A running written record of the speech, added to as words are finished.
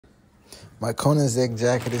My Koenigsegg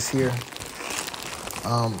jacket is here.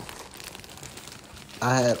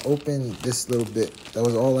 I had opened this little bit. That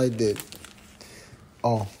was all I did.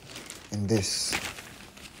 Oh, and this.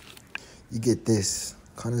 You get this.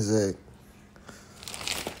 Koenigsegg.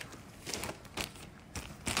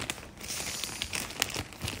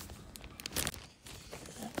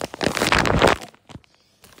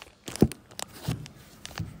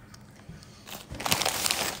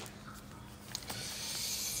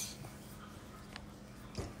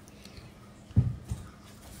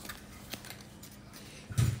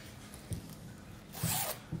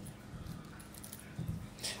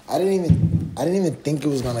 I didn't even think it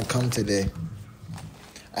was gonna come today.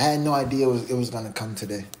 I had no idea it was gonna come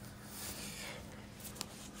today.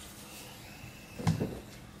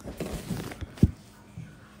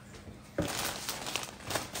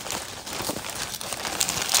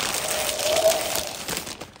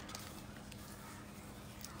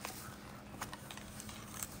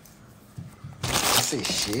 I say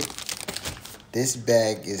shit. This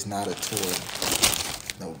bag is not a toy.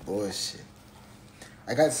 No bullshit.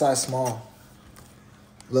 I got size small.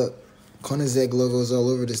 Look, Koenigsegg logos all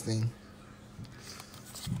over this thing.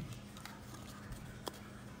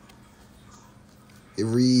 It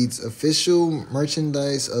reads, official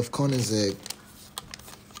merchandise of Koenigsegg.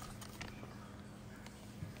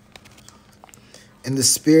 In the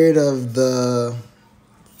spirit of the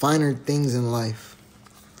finer things in life.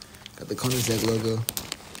 Got the Koenigsegg logo.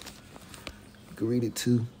 You can read it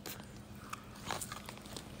too.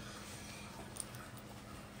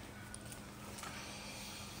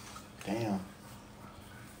 Damn.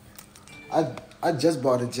 I just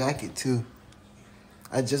bought a jacket too.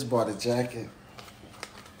 I just bought a jacket.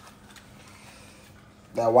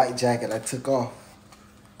 That white jacket I took off.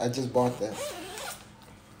 I just bought that.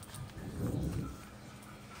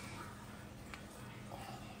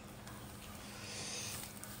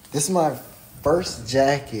 This is my first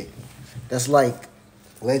jacket that's like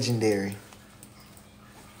legendary.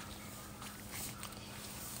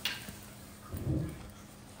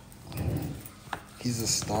 He's a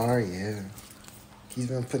star, yeah. He's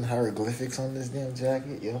been putting hieroglyphics on this damn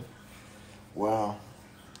jacket, yo. Wow.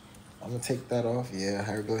 I'm gonna take that off. Yeah,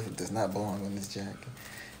 hieroglyphic does not belong on this jacket.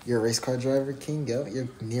 You're a race car driver, King, yo. You're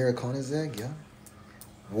near a Koenigsegg, yo.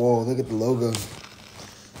 Whoa, look at the logo.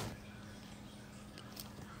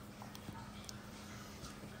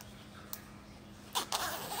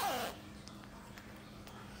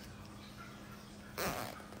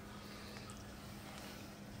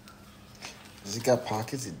 Does it got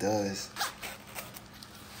pockets? It does.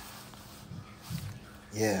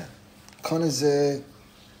 Yeah. Koenigsegg.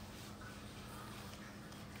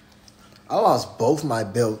 I lost both my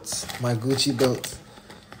belts, my Gucci belts.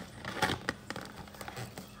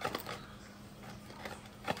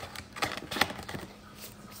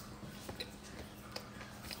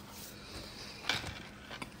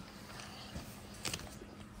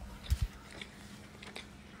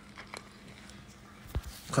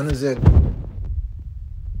 Koenigsegg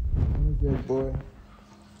boy.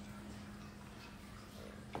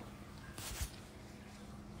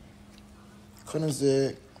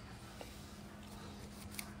 Koenigsegg.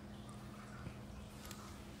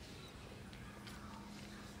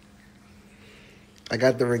 I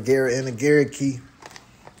got the Regera and the Gary key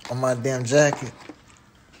on my damn jacket.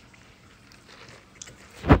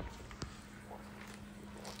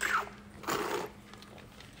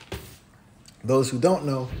 Those who don't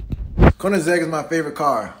know, Koenigsegg is my favorite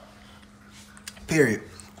car. Period.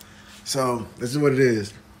 So, this is what it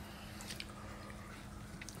is.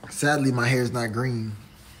 Sadly, my hair is not green.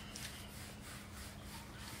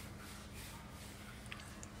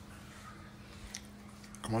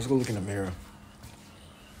 Come on, let's go look in the mirror.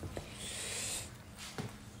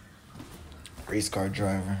 Race car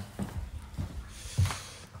driver.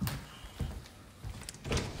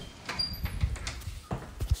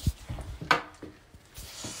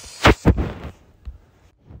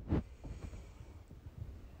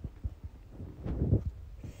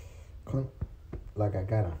 Like I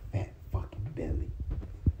got a fat fucking belly.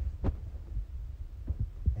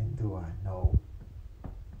 And do I know?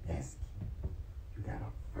 Yes, you got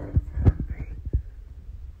a fat belly.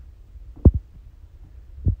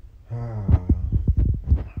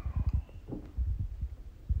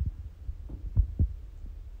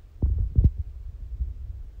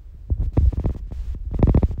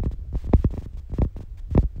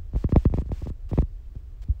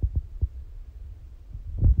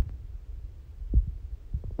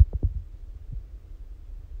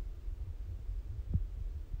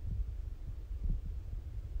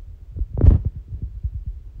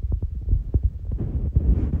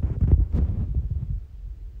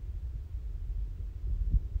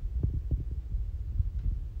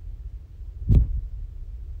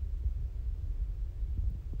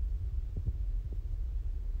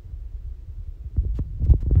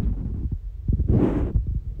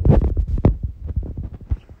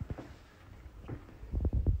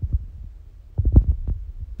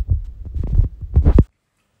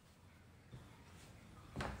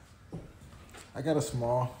 I got a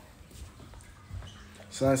small.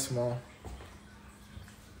 Size small.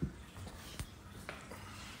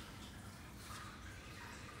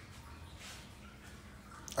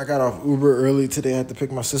 I got off Uber early today. I had to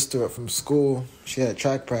pick my sister up from school. She had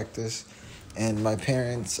track practice. And my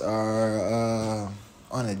parents are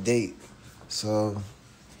on a date. So,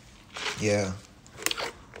 yeah.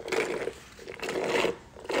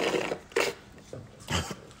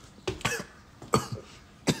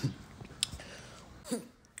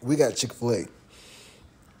 We got Chick-fil-A.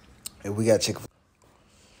 And we got Chick-fil-A.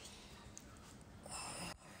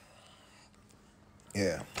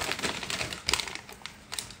 Yeah.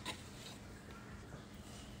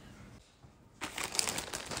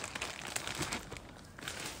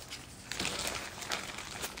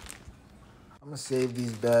 I'm gonna save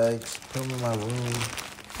these bags, put them in my room,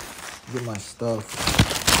 get my stuff.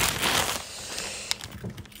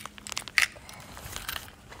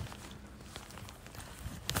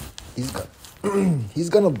 He's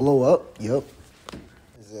gonna blow up. Yep.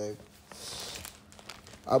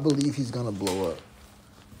 I believe he's gonna blow up.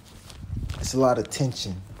 It's a lot of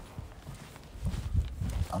tension.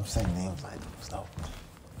 I'm saying names like so.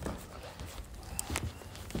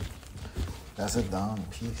 That's a down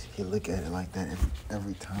piece. He look at it like that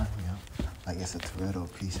every time, you know. Like it's a Toretto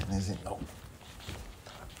piece and isn't. No.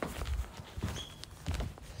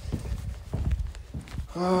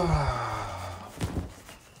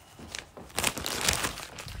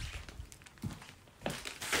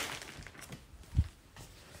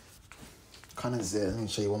 Koenigsegg. Let me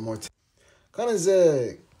show you one more time.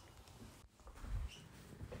 Koenigsegg.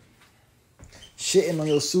 Shitting on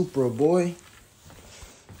your Supra, boy.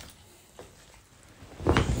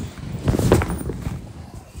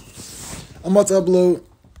 I'm about to upload.